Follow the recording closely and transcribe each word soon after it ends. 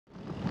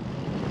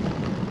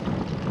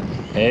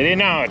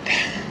Heading out.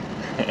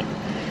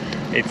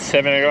 It's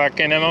 7 o'clock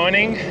in the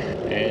morning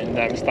and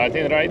I'm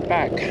starting right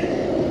back.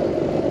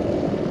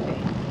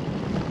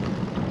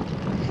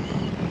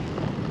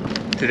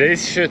 Today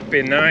should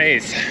be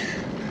nice.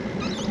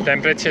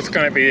 Temperature's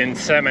gonna be in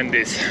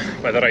 70s,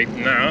 but right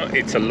now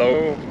it's a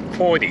low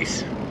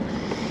 40s.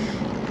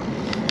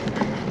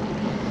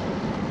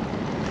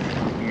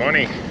 Good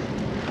morning.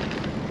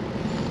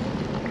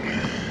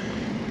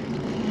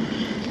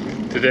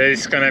 Today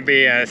is gonna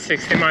be a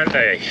 60-mile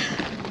day.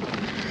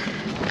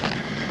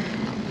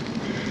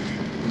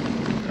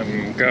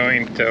 I'm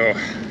going to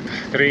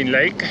Green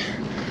Lake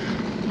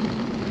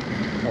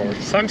or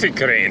something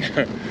green.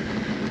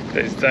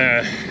 There's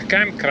the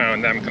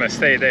campground. I'm gonna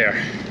stay there.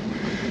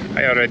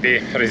 I already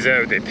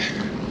reserved it.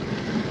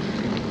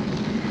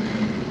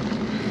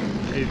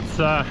 It's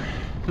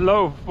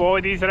low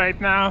 40s right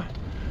now,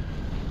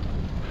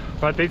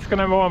 but it's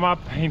gonna warm up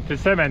into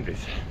 70s.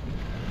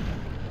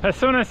 As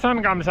soon as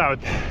sun comes out,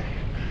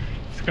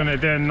 it's gonna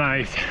turn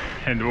nice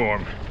and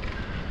warm.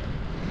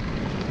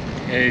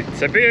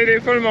 It's a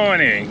beautiful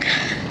morning.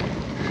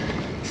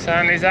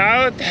 Sun is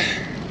out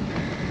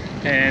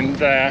and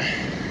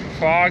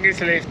fog is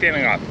lifting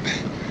up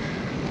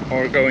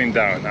or going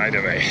down,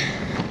 either way.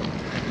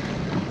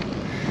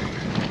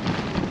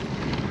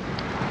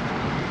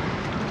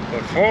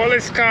 The fall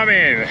is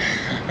coming.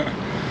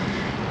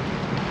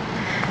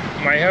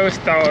 My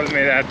host told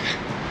me that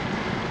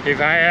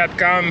if I had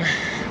come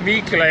a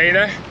week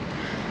later,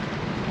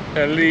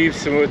 the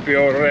leaves would be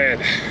all red.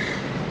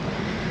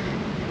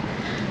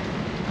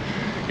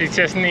 It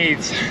just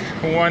needs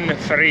one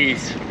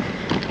freeze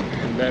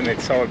and then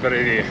it's all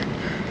pretty,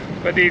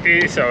 but it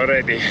is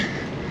already.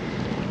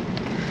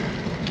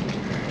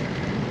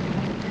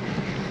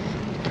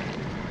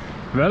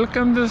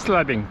 Welcome to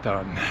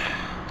Sluddington.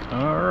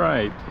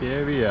 Alright,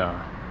 here we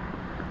are.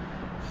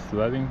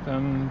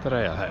 Sluddington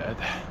Trailhead.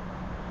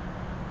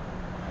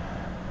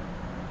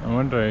 I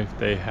wonder if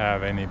they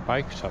have any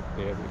bike shop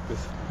there,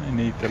 because I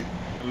need to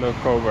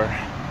look over.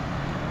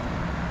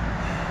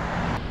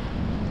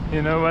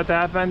 You know what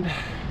happened?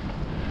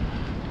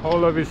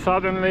 All of a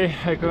suddenly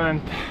I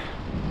couldn't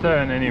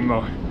turn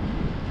anymore.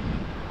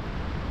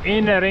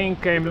 Inner ring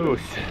came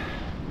loose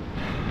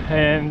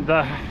and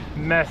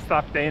messed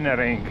up the inner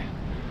ring.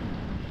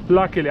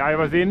 Luckily I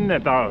was in the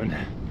town.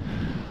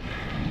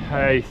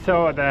 I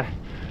saw the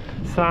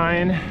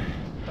sign.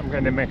 I'm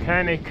going to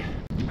mechanic.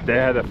 They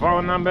had a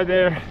phone number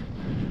there.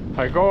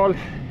 I called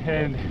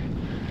and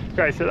the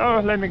guy said, oh,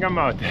 let me come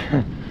out.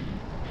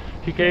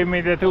 He gave me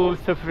the tools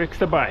to fix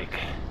the bike.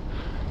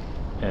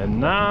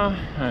 And now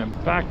I'm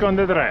back on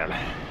the trail.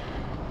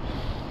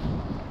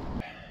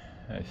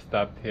 I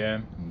stopped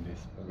here in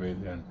this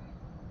pavilion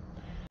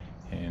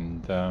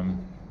and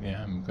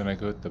yeah, I'm gonna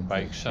go to the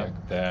bike shop,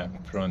 the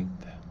front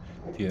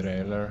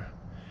derailleur,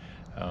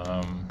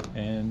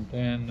 and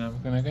then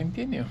I'm gonna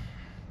continue.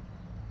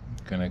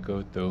 I'm gonna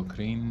go to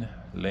Green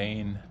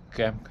Lane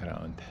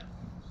Campground.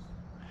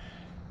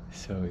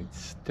 So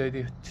it's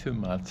 32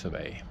 miles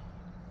away.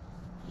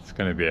 It's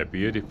gonna be a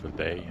beautiful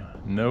day.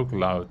 No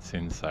clouds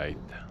in sight.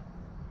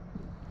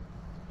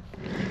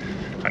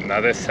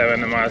 Another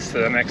 7 miles to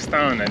the next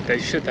town and they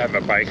should have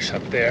a bike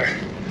shop there.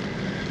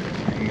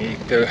 I need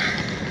to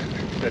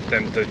let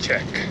them to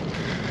check.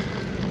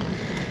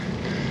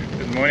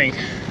 Good morning.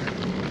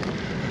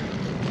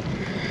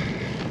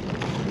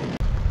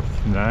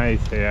 It's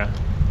nice here.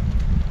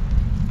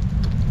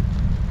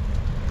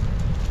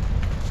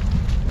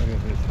 Look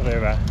at this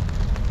river.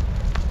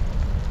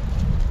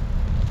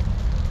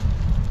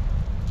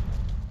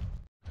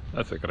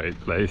 That's a great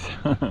place.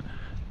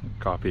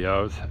 Coffee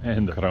house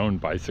and the Crown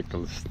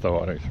bicycle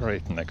store is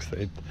right next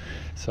to it.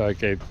 So I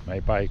gave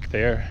my bike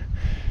there.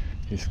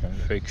 He's gonna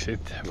fix it,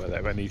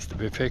 whatever needs to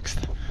be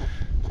fixed,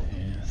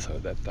 so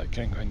that I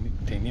can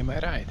continue my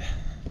ride.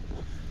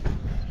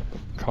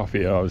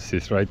 Coffee house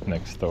is right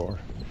next door.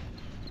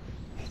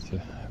 It's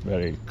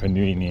very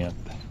convenient.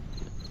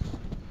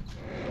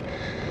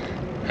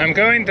 I'm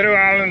going through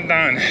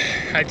Allentown.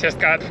 I just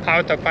got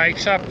out of bike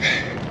shop.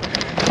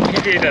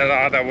 He did a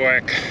lot of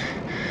work.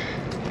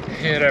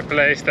 He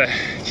replaced the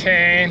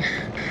chain,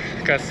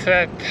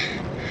 cassette,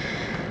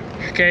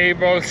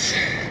 cables,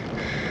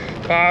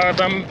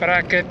 bottom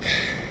bracket,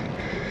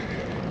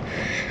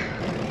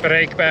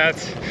 brake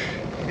pads.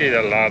 He did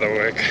a lot of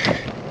work.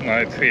 Now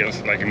it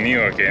feels like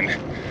new again.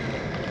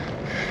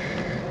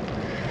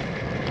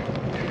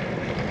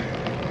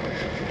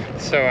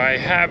 So I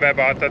have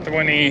about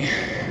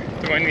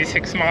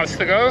 26 miles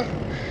to go.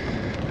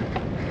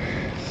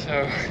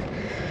 So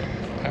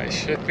I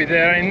should be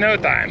there in no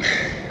time.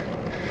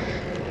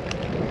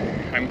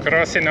 I'm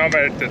crossing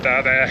over to the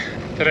other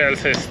trail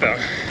system.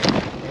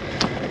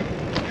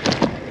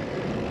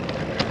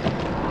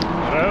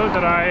 Road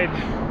ride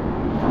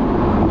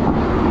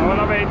all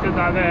the way to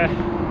the other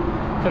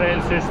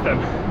trail system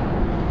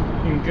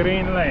in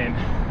Green Lane.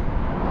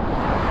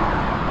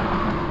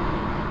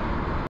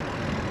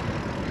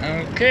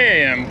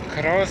 Okay, I'm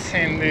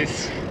crossing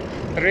this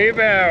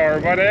river or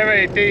whatever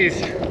it is.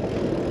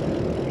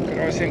 I'm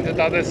crossing to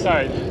the other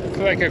side.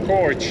 Looks like a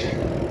gorge.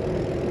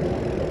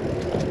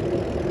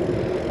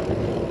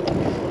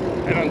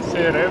 I don't see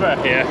a river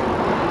here.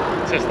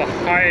 It's just a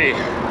high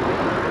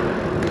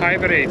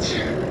bridge.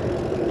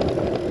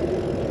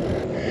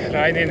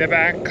 Right in the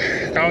back,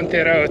 county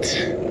roads.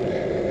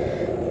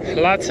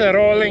 Lots of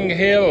rolling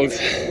hills.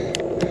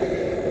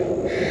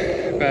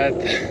 But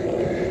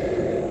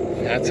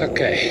that's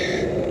okay.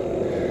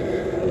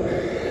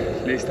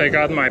 At least I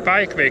got my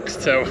bike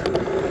fixed, so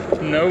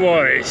no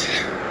worries.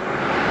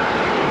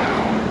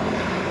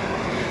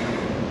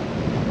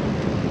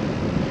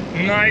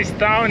 Nice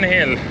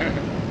downhill.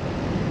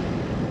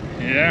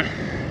 Yeah,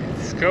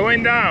 it's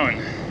going down.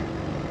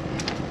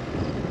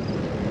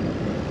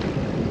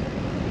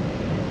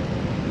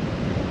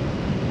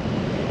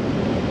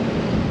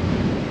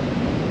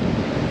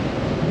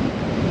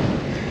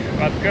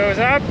 What goes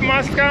up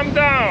must come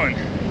down.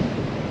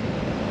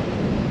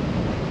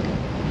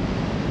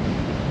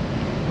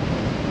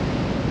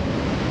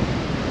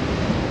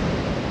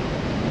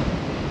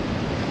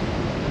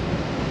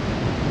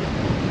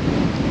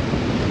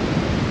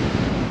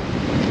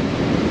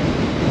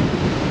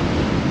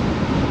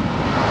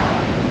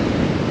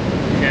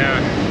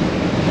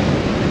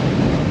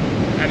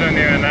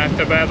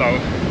 The battle.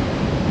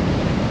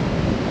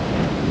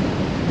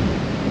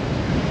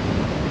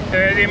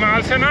 30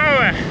 miles an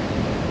hour.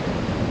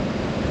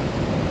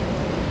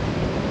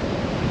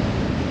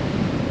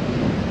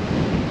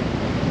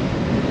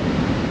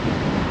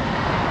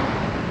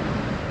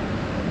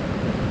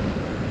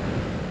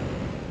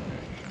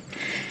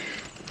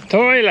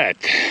 Toilet.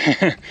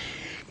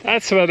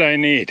 That's what I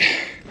need.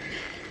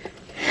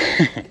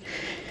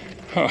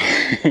 Oh.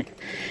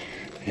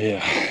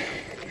 Yeah.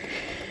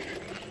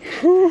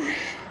 Whew.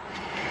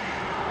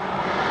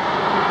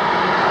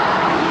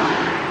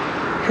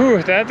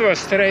 Whew, that was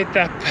straight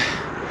up.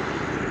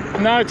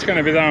 Now it's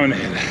gonna be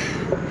downhill.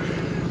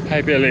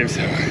 I believe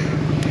so.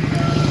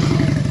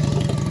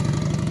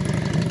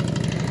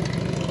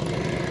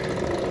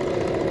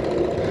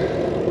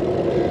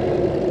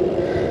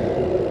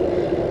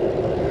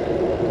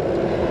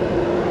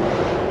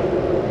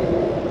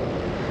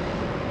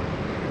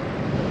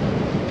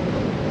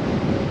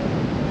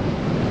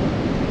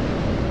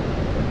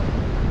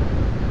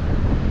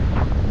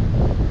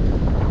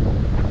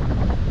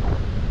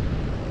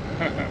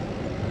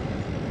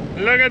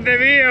 Look at the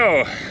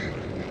view!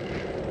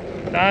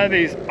 That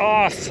is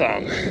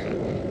awesome!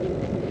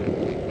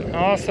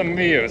 Awesome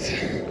views!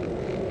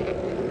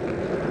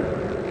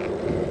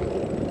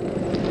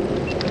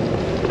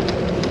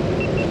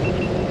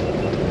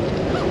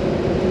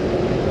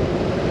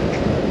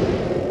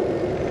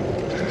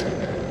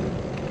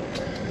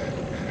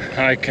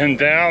 I can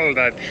tell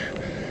that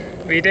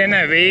within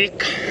a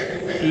week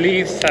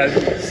leaves are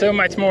so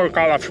much more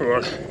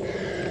colorful.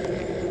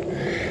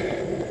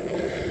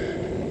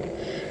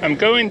 I'm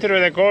going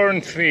through the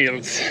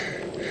cornfields,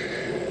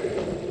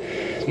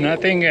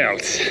 nothing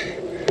else.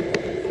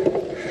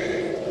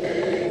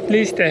 At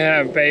least they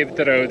have paved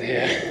the road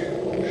here.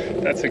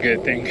 That's a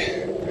good thing.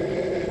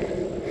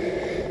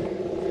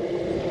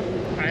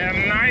 I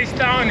am nice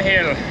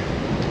downhill.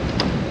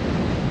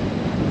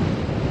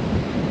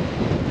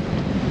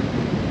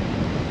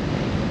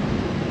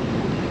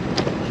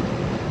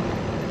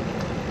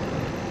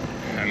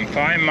 I'm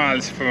 5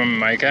 miles from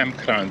my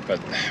campground, but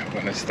I'm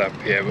gonna stop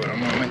here for a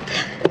moment.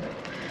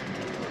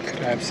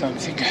 Grab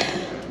something.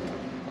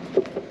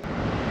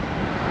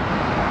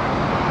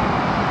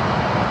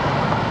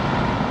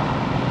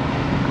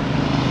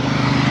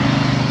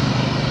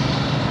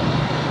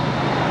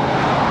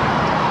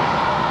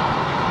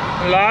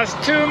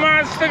 Last 2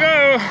 miles to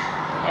go.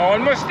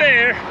 Almost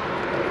there.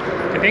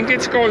 I think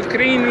it's called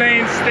Green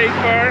Lane State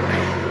Park.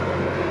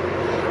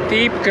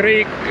 Deep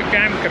Creek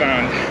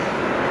Campground.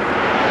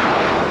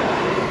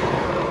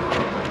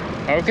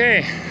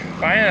 Okay,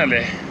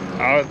 finally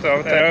out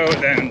of the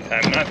road, and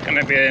I'm not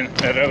gonna be in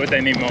the road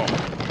anymore.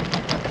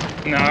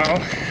 Now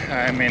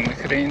I'm in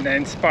Green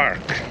Lanes Park,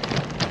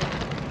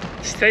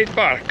 State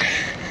Park,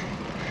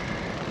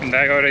 and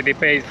I already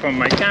paid for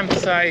my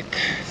campsite,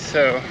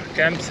 so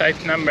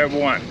campsite number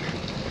 1.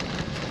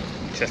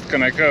 Just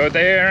gonna go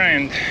there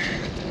and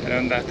I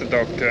don't have to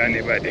talk to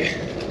anybody.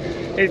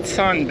 It's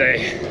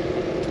Sunday,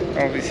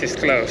 office is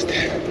closed.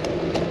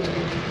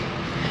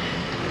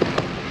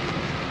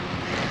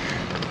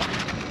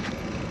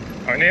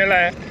 On your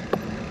left.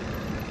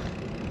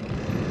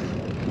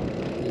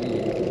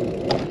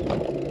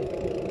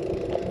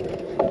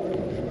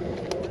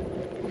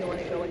 You want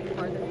to go any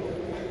further?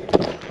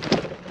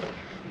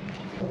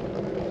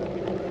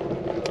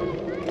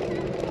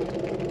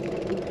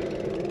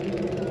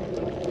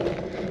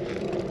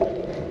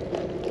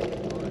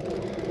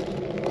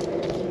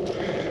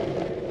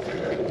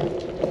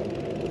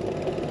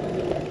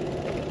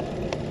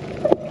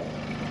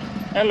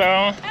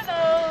 Hello.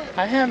 Hello.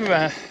 I have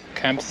a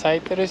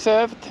campsite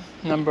reserved,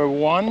 number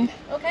 1.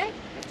 Okay.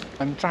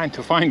 I'm trying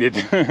to find it.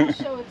 I'll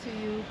show it to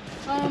you.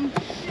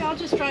 Yeah, I'll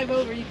just drive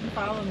over. You can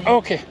follow me.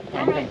 Okay.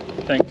 All right.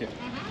 Thank you.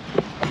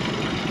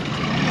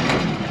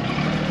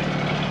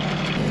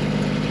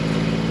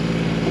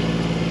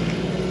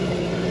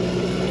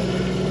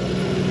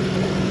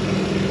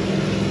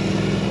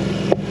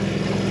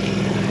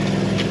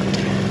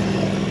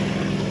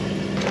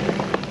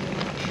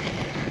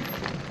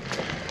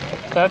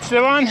 That's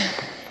the one?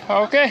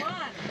 Okay.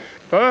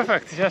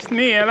 Perfect, just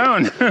me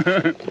alone.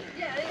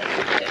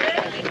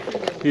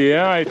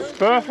 Yeah, it's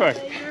perfect.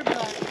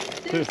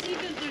 There's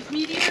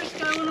meteors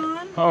going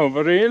on. Oh,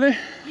 really?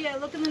 Yeah,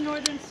 look in the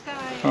northern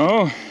sky.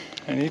 Oh,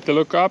 I need to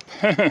look up.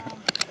 Yeah,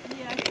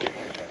 I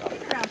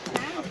think around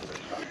town.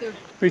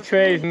 Which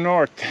way is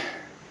north?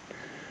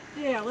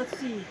 Yeah, let's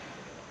see.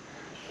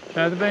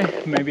 That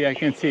way? Maybe I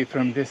can see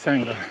from this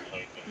angle.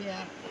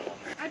 Yeah.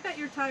 I bet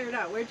you're tired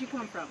out. Where'd you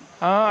come from?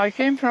 I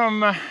came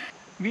from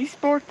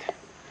Weissport.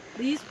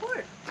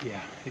 Weissport?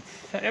 Yeah,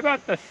 it's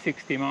about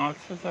 60 miles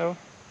or so.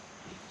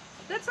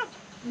 That's up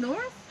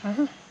north?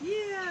 Uh-huh.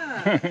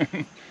 Yeah.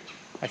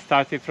 I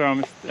started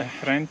from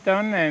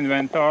Renton and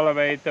went all the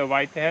way to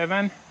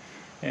Whitehaven,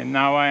 and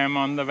now I am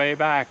on the way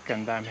back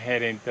and I'm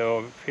heading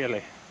to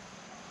Philly.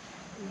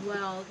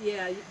 Well,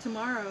 yeah,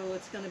 tomorrow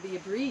it's going to be a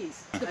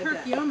breeze. The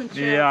Perkiomen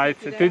Trail. Yeah,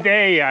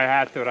 today I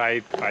had to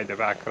ride by the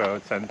back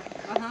roads and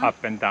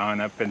up and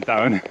down, up and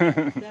down.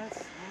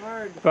 That's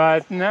hard.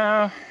 But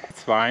no,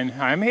 it's fine.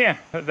 I'm here.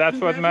 That's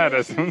what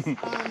matters.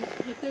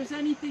 If there's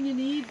anything you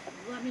need,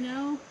 let me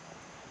know.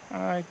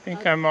 I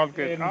think I'm all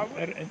good.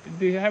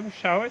 Do you have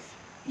showers?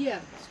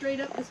 Yeah, straight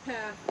up this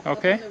path.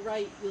 Okay. Up on the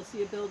right, you'll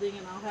see a building,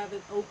 and I'll have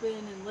it open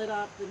and lit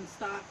up and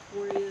stocked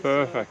for you.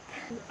 Perfect.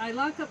 So I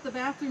lock up the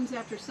bathrooms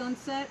after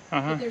sunset,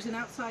 but there's an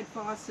outside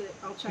faucet.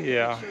 I'll check to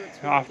make sure it's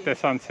working. After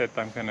sunset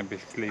I'm gonna be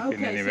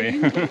sleeping anyway.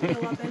 So you can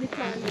fill up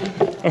anytime.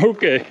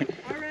 Okay.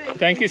 All right.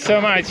 Thank you so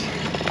much.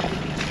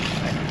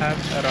 I have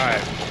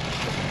arrived.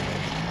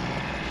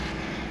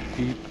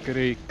 Deep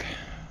Creek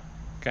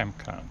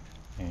Campground.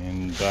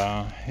 And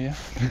yeah,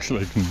 looks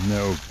like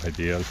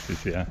nobody else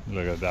is here.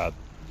 Look at that.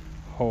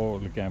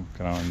 Whole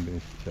campground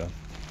is just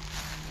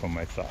for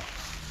myself.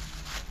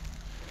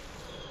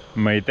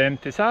 My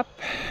tent is up.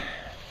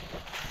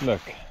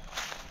 Look,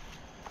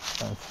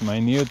 that's my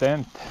new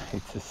tent.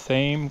 It's the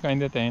same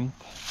kind of tent,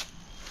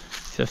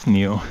 just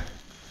new.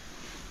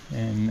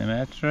 And the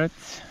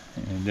mattress,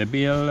 and the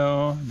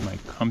pillow, my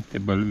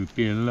comfortable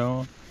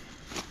pillow,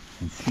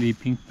 and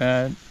sleeping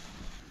pad.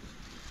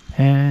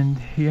 And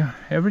yeah,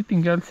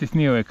 everything else is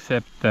new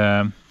except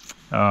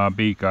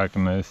Big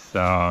Agnes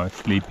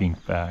sleeping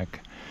bag.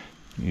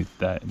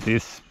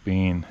 This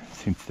been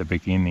since the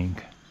beginning.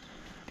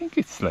 I think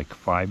it's like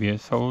 5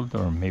 years old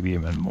or maybe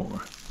even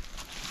more.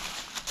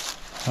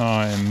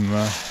 I'm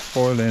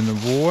boiling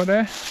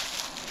water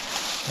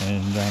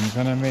and I'm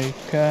gonna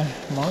make a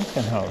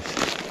mountain house.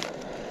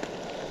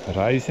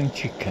 Rice and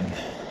chicken.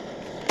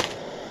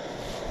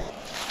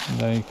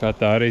 And I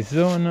got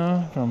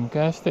Arizona from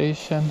gas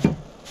station.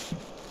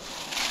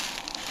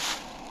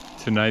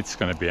 Tonight's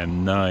gonna be a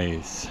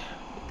nice,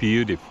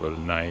 beautiful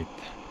night.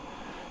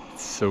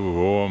 It's so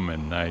warm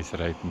and nice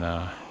right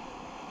now.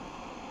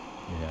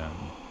 Yeah,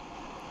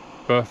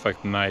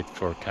 perfect night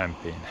for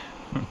camping.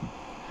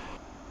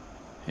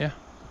 Yeah,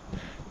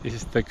 this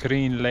is the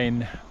Green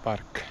Lane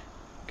Park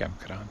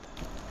campground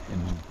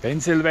in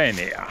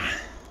Pennsylvania.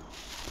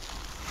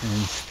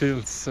 And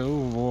still so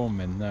warm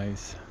and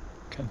nice.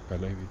 Can't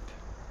believe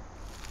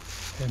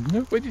it. And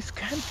nobody's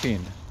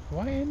camping.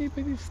 Why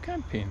anybody's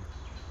camping?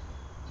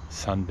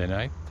 Sunday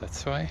night,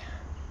 that's why,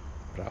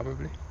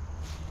 probably.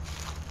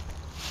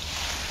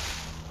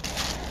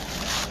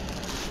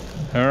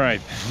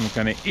 Alright, I'm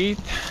gonna eat,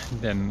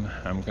 then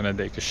I'm gonna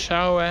take a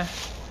shower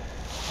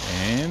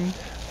and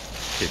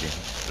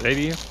getting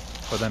ready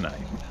for the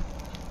night.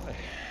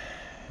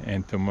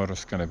 And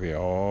tomorrow's gonna be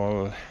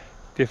all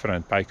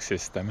different bike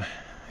system.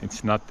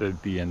 It's not the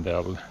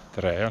D&L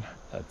Trail.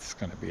 That's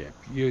gonna be a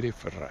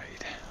beautiful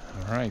ride.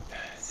 Alright,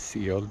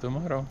 see you all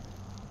tomorrow.